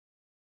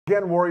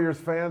Again, Warriors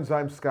fans,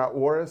 I'm Scott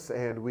Warris,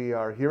 and we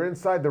are here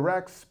inside the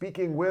Raasch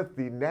speaking with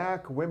the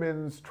NACC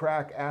Women's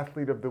Track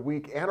Athlete of the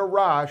Week, Anna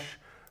Raasch,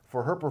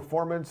 for her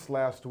performance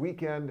last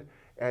weekend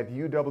at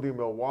UW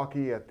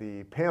Milwaukee at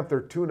the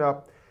Panther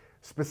Tune-Up.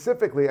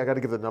 Specifically, I got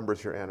to give the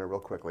numbers here, Anna, real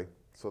quickly,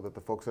 so that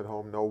the folks at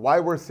home know why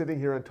we're sitting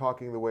here and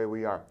talking the way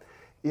we are.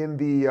 In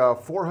the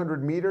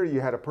 400 meter, you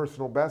had a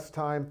personal best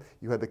time.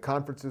 You had the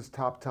conference's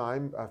top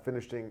time,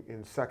 finishing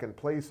in second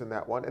place in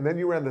that one. And then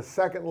you ran the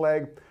second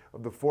leg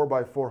of the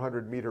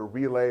 4x400 meter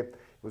relay. It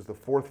was the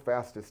fourth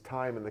fastest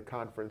time in the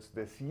conference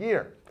this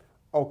year.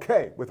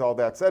 Okay, with all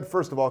that said,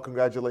 first of all,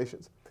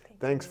 congratulations.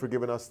 Thanks for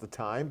giving us the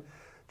time.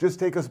 Just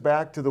take us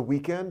back to the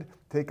weekend.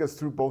 Take us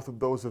through both of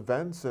those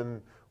events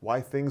and why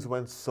things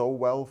went so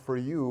well for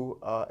you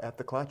at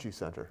the Klatschi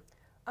Center.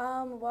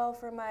 Well,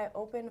 for my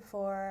open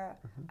four,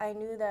 I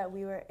knew that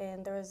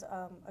there was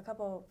a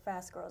couple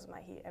fast girls in my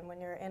heat, and when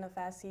you're in a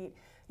fast heat,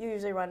 you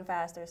usually run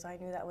faster, so I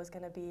knew that was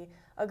going to be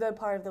a good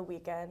part of the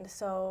weekend.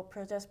 So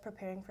just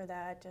preparing for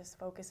that, just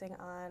focusing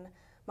on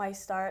my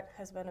start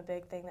has been a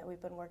big thing that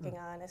we've been working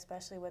on,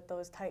 especially with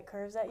those tight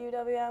curves at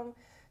UWM.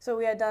 So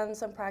we had done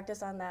some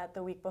practice on that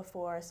the week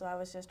before, so I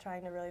was just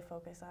trying to really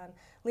focus on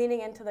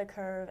leaning into the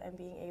curve and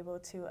being able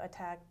to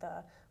attack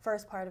the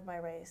first part of my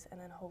race,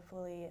 and then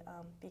hopefully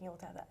being able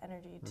to have that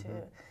energy to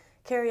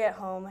carry it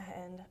home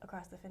and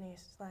across the finish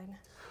line.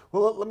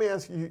 Well, let me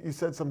ask you, you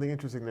said something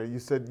interesting there. You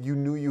said you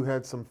knew you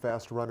had some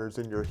fast runners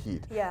in your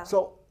heat. Yeah.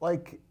 So,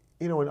 like,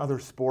 you know, in other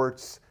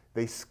sports,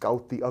 they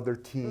scout the other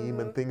team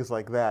and things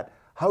like that.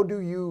 How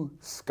do you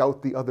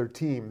scout the other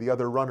team, the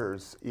other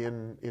runners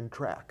in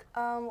track?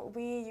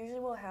 We usually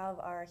will have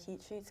our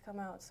heat sheets come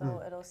out,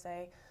 so it'll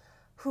say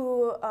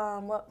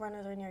what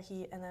runners are in your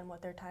heat and then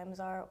what their times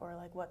are, or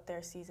like what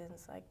their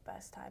season's like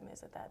best time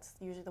is. That's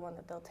usually the one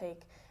that they'll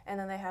take, and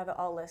then they have it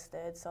all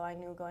listed. So I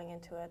knew going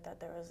into it that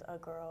there was a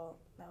girl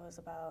that was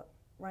about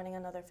running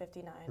another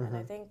 59, and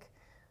I think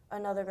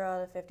another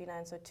girl at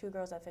 59, so two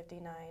girls at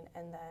 59,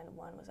 and then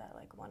one was at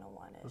like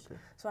 101-ish. Okay.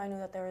 So I knew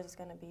that there was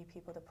going to be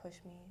people to push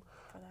me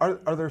for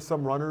that. Are there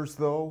some runners,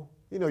 though?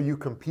 You know, you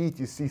compete,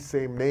 you see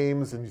same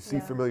names, and you see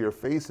familiar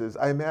faces.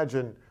 I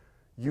imagine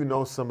you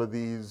know some of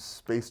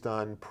these based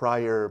on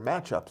prior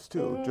matchups,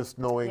 too, just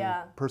knowing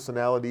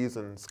personalities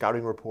and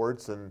scouting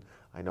reports, and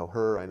I know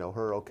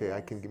her, okay,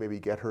 I can maybe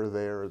get her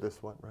there or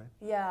this one, right?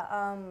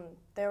 Yeah,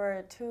 there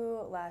were two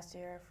last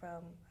year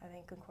from, I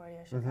think,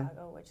 Concordia,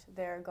 Chicago, which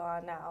they're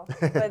gone now.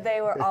 But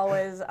they were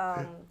always,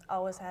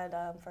 always had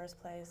first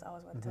place,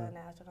 always went to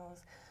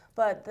nationals.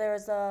 But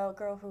there's a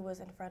girl who was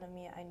in front of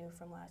me I knew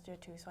from last year,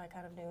 too, so I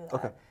kind of knew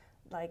that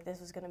like this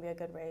was going to be a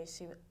good race.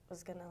 She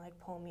was going to like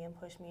pull me and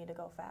push me to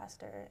go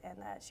faster, and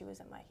that she was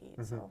in my heat.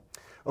 So.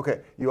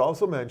 Okay, you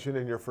also mentioned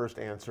in your first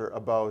answer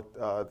about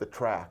the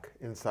track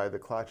inside the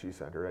Klatschi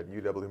Center at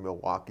UW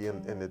Milwaukee,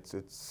 and it's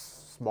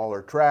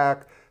smaller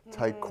track,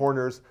 tight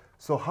corners.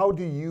 So how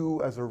do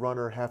you as a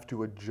runner have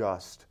to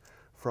adjust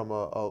from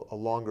a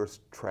longer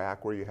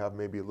track where you have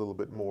maybe a little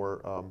bit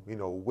more you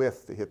know,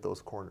 width to hit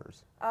those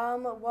corners?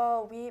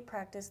 Well, we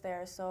practiced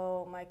there,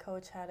 so my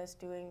coach had us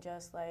doing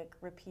just like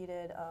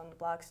repeated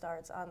block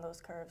starts on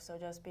those curves, so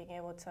just being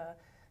able to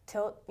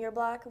tilt your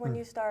block when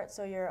you start,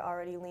 so you're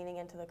already leaning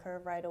into the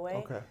curve right away.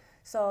 Okay.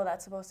 So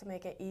that's supposed to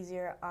make it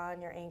easier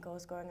on your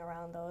ankles going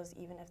around those,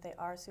 even if they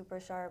are super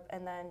sharp,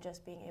 and then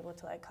just being able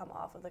to like come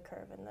off of the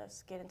curve and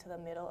just get into the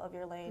middle of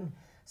your lane,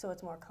 so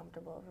it's more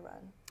comfortable of a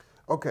run.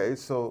 Okay,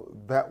 so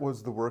that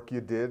was the work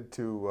you did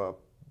to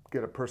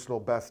get a personal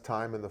best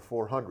time in the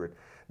 400.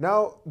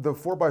 Now, the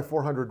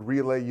 4x400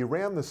 relay, you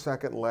ran the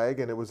second leg,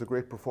 and it was a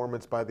great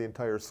performance by the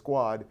entire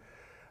squad.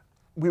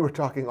 We were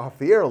talking off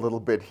the air a little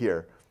bit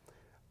here.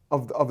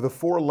 Of the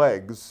four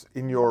legs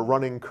in your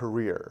running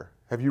career,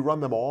 have you run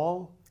them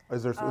all?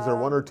 Is there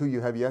one or two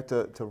you have yet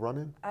to run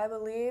in? I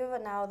believe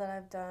now that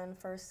I've done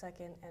first,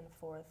 second, and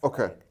fourth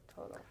leg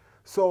total.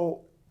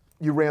 So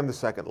you ran the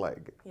second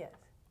leg. Yes.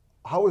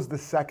 How is the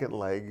second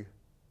leg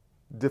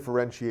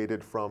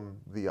differentiated from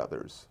the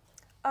others?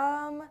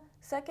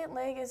 Second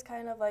leg is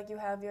kind of like you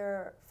have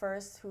your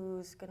first,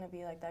 who's going to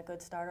be like that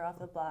good starter off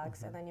the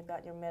blocks, and then you've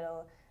got your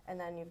middle, and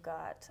then you've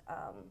got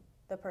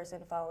the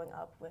person following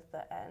up with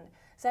the end.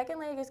 Second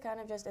leg is kind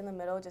of just in the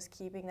middle, just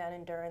keeping that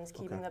endurance,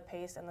 keeping the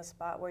pace and the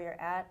spot where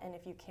you're at, and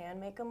if you can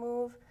make a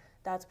move,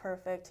 that's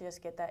perfect to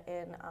just get that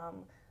in,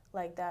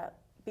 like that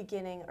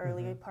beginning,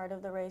 early part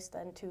of the race,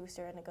 then too,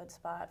 so you're in a good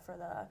spot for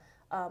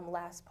the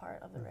last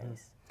part of the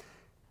race.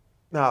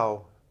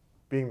 Now,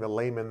 being the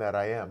layman that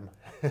I am,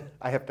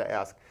 I have to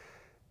ask,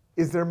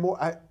 is there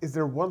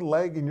one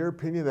leg, in your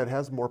opinion, that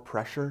has more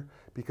pressure?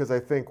 Because I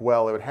think,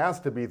 well, it has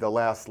to be the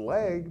last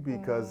leg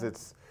because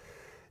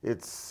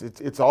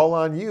it's all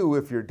on you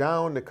if you're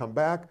down to come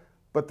back.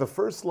 But the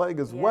first leg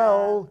as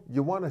well,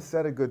 you want to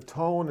set a good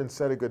tone and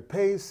set a good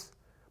pace.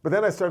 But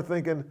then I started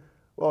thinking,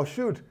 well,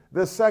 shoot,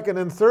 the second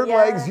and third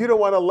legs, you don't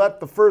want to let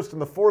the first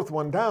and the fourth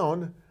one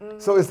down.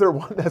 So is there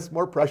one that's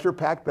more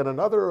pressure-packed than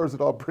another, or is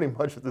it all pretty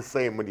much the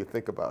same when you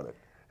think about it?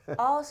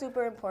 All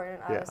super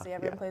important, obviously.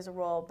 Everyone plays a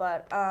role.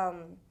 But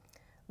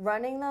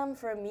Running them,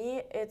 for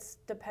me, it's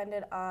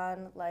dependent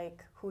on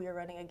like who you're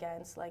running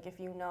against. Like if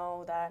you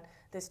know that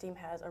this team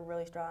has a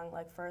really strong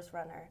like first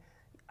runner,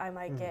 I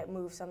might get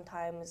moved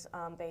sometimes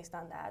based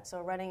on that.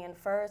 So running in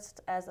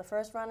first as the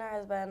first runner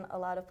has been a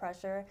lot of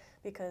pressure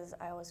because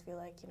I always feel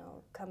like, you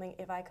know,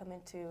 if I come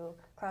into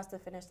cross the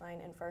finish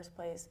line in first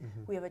place,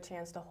 we have a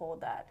chance to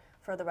hold that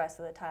for the rest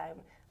of the time.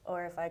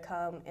 Or if I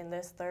come in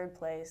this third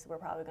place, we're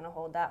probably going to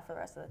hold that for the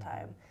rest of the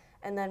time.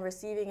 And then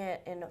receiving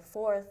it in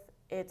fourth,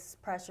 it's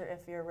pressure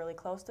if you're really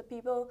close to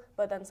people,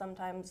 but then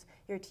sometimes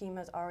your team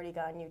has already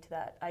gotten you to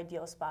that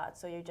ideal spot,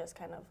 so you just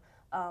kind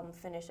of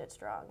finish it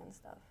strong and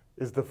stuff.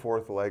 Is the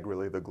fourth leg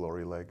really the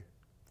glory leg?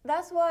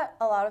 That's what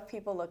a lot of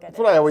people look at. That's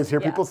what I always hear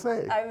people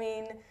say. I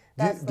mean,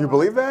 do you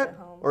believe that,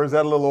 or is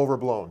that a little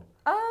overblown?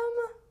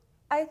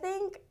 I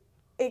think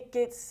it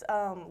gets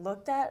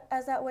looked at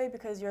as that way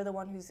because you're the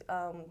one who's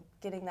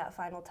getting that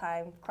final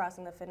time,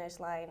 crossing the finish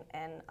line,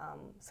 and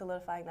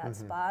solidifying that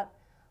spot.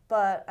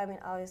 But I mean,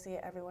 obviously,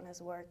 everyone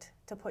has worked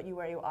to put you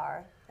where you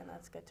are, and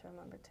that's good to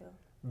remember too.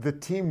 The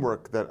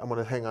teamwork that, I'm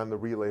going to hang on the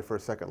relay for a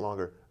second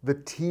longer, the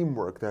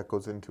teamwork that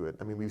goes into it.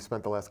 I mean, we've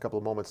spent the last couple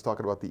of moments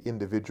talking about the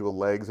individual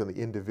legs and the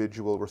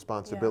individual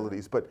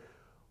responsibilities, but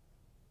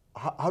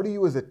how do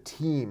you as a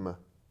team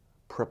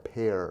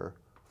prepare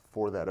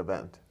for that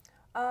event?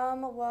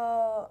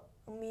 Well,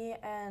 me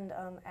and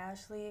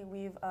Ashley,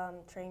 we've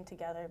trained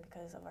together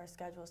because of our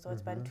schedule, so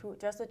it's been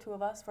just the two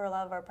of us for a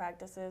lot of our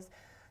practices.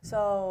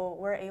 So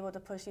we're able to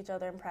push each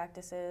other in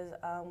practices.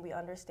 We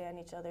understand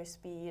each other's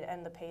speed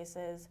and the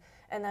paces,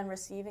 and then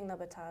receiving the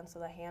baton. So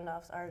the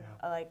handoffs are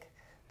like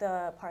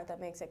the part that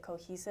makes it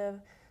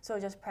cohesive. So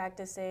just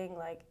practicing,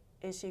 like,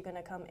 is she going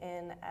to come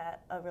in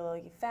at a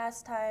really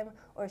fast time,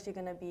 or is she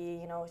going to be,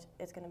 you know,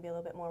 it's going to be a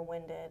little bit more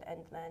winded,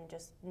 and then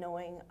just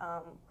knowing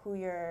who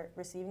you're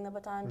receiving the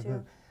baton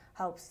to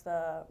helps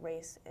the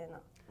race in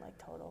like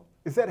total.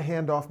 Is that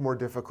handoff more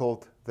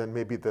difficult than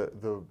maybe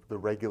the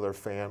regular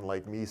fan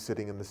like me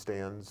sitting in the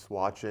stands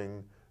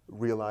watching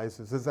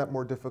realizes? Is that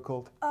more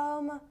difficult?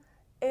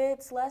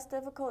 It's less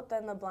difficult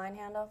than the blind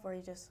handoff where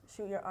you just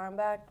shoot your arm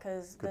back,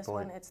 because this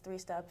point. one, it's 3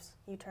 steps,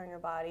 you turn your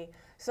body.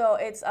 So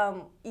it's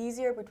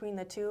easier between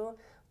the two,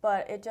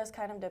 but it just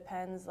kind of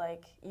depends.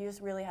 Like, you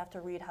just really have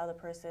to read how the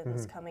person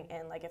is coming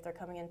in. Like, if they're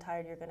coming in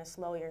tired, you're going to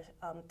slow your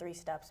 3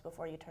 steps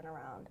before you turn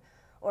around.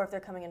 Or if they're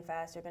coming in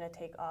fast, you're going to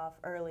take off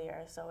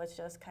earlier. So it's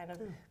just kind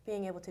of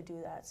being able to do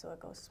that so it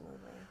goes smoothly.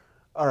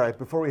 All right,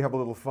 before we have a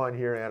little fun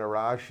here, Anna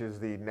Raasch is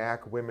the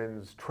NACC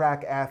Women's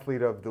Track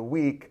Athlete of the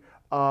Week.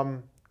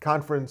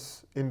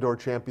 Conference Indoor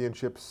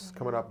Championships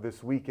coming up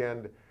this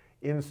weekend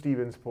in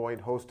Stevens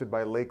Point, hosted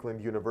by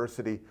Lakeland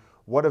University.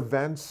 What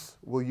events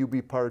will you be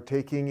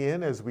partaking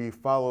in as we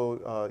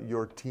follow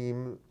your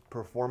team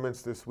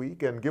performance this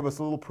week? And give us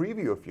a little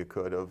preview, if you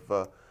could, of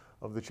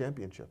the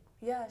championship.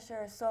 Yeah,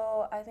 sure.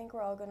 So I think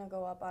we're all going to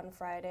go up on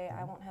Friday.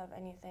 I won't have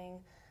anything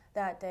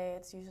that day.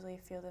 It's usually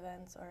field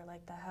events or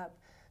like the HEP.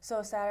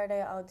 So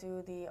Saturday I'll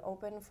do the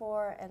Open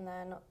 4, and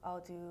then I'll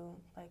do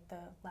like the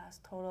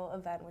last total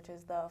event, which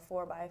is the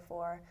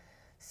 4x4.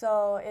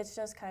 So it's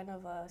just kind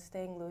of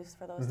staying loose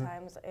for those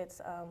times.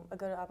 It's a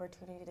good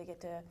opportunity to get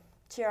to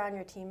cheer on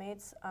your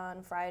teammates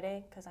on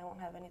Friday, because I won't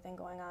have anything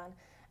going on,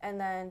 and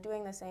then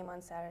doing the same on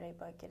Saturday,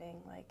 but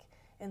getting like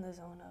in the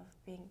zone of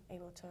being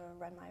able to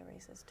run my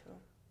races too.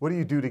 What do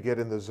you do to get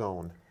in the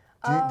zone?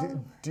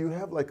 Do you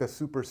have like a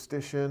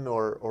superstition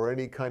or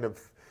any kind of,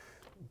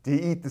 do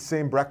you eat the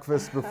same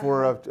breakfast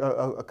before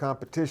a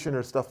competition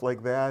or stuff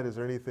like that? Is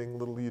there anything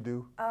little you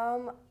do?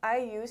 I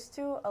used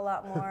to a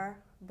lot more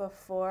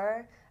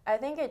before. I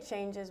think it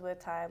changes with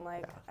time.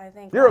 Like, I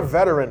think you're a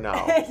veteran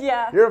now.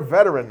 Yeah. You're a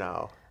veteran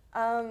now.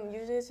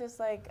 Usually it's just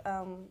like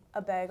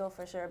a bagel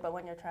for sure, but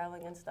when you're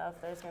traveling and stuff,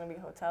 there's going to be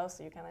hotels,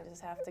 so you kind of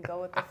just have to go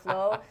with the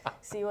flow,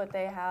 see what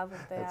they have.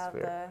 If they have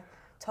the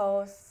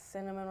toast,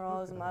 cinnamon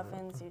rolls,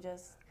 muffins, you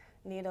just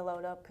need to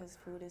load up because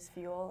food is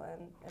fuel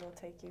and it'll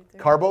take you through.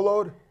 Carbo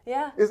load?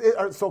 Yeah.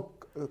 So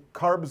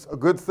carbs a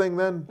good thing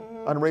then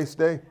on race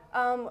day?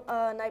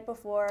 Night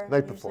before.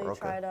 Night before, usually okay.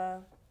 try to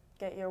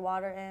get your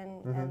water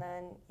in and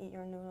then eat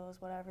your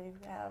noodles, whatever you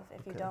have.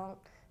 If you don't,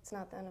 it's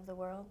not the end of the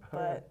world.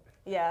 But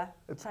yeah,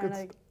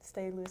 trying to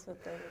stay loose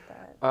with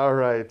that. All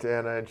right,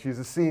 Anna, and she's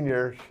a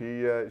senior.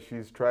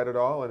 She's tried it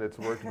all, and it's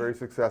worked very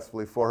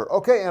successfully for her.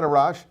 Okay, Anna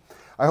Raasch,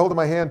 I hold in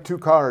my hand 2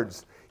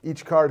 cards.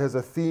 Each card has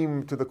a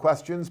theme to the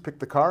questions. Pick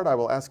the card. I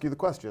will ask you the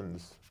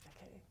questions.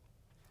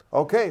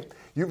 Okay,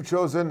 you've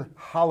chosen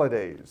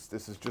holidays.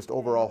 This is just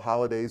overall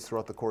holidays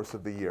throughout the course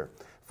of the year.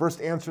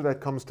 First answer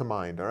that comes to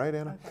mind. All right,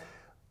 Anna? Okay.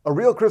 A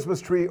real Christmas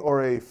tree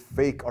or a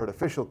fake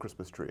artificial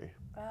Christmas tree?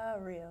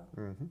 Real.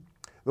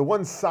 The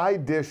one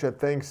side dish at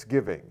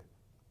Thanksgiving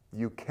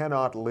you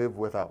cannot live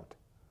without?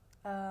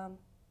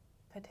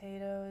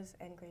 Potatoes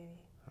and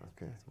gravy.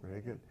 Okay,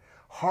 very good.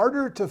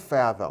 Harder to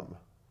fathom,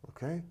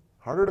 okay?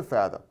 Harder to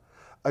fathom.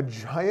 A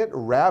giant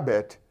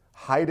rabbit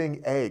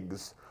hiding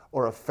eggs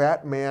or a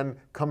fat man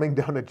coming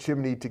down a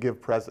chimney to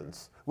give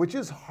presents? Which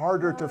is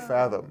harder to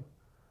fathom?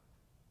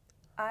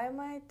 I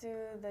might do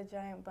the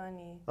giant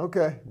bunny.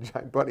 Okay,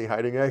 giant bunny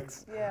hiding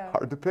eggs. Yeah.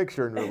 Hard to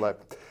picture in real life.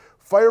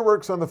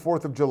 Fireworks on the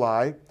 4th of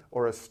July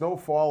or a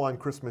snowfall on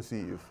Christmas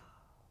Eve?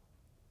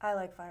 I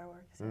like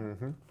fireworks. Yeah.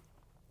 Mm-hmm.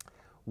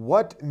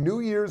 What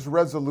New Year's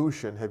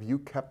resolution have you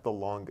kept the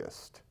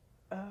longest?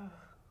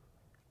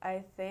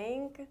 I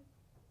think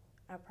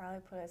I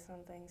probably put it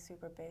something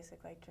super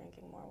basic like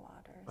drinking more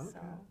water. Okay. So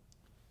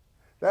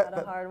That,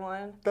 not a hard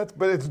one.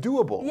 but it's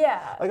doable.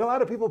 Yeah. Like a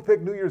lot of people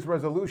pick New Year's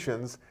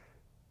resolutions.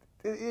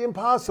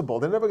 Impossible.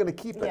 They're never going to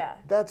keep it. Yeah.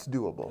 That's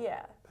doable.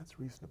 Yeah. That's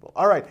reasonable.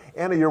 All right,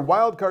 Anna, your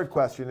wild card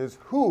question is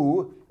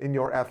who in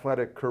your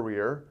athletic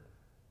career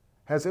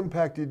has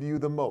impacted you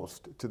the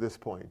most to this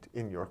point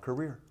in your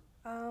career?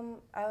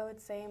 I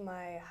would say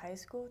my high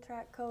school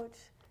track coach.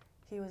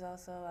 He was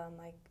also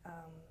my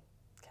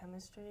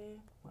chemistry,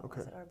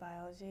 or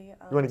biology.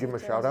 You want to give him a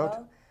shout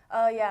out?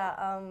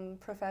 Yeah,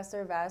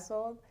 Professor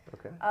Vassold.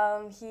 Okay.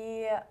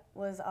 He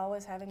was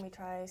always having me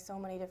try so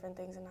many different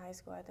things in high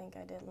school. I think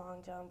I did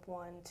long jump,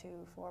 1,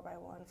 2,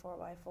 4x1,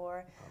 4x4.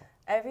 Wow.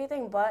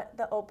 Everything but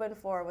the open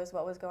 4 was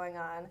what was going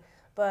on.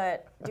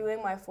 But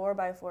doing my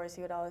 4x4s,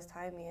 he would always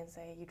time me and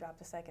say, you dropped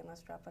a second,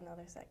 let's drop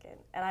another second.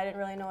 And I didn't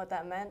really know what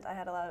that meant. I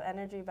had a lot of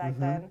energy back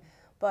then.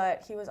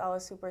 But he was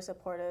always super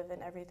supportive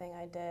in everything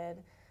I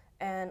did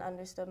and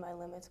understood my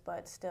limits,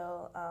 but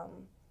still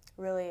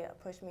really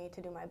pushed me to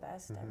do my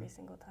best every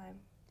single time.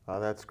 Oh,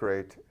 that's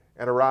great.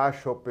 And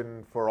Raasch,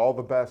 hoping for all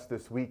the best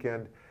this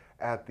weekend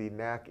at the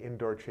NACC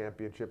Indoor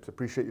Championships.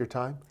 Appreciate your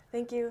time.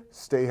 Thank you.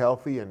 Stay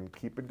healthy and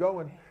keep it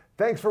going. Okay.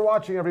 Thanks for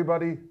watching,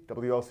 everybody.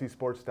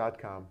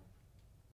 WLCsports.com.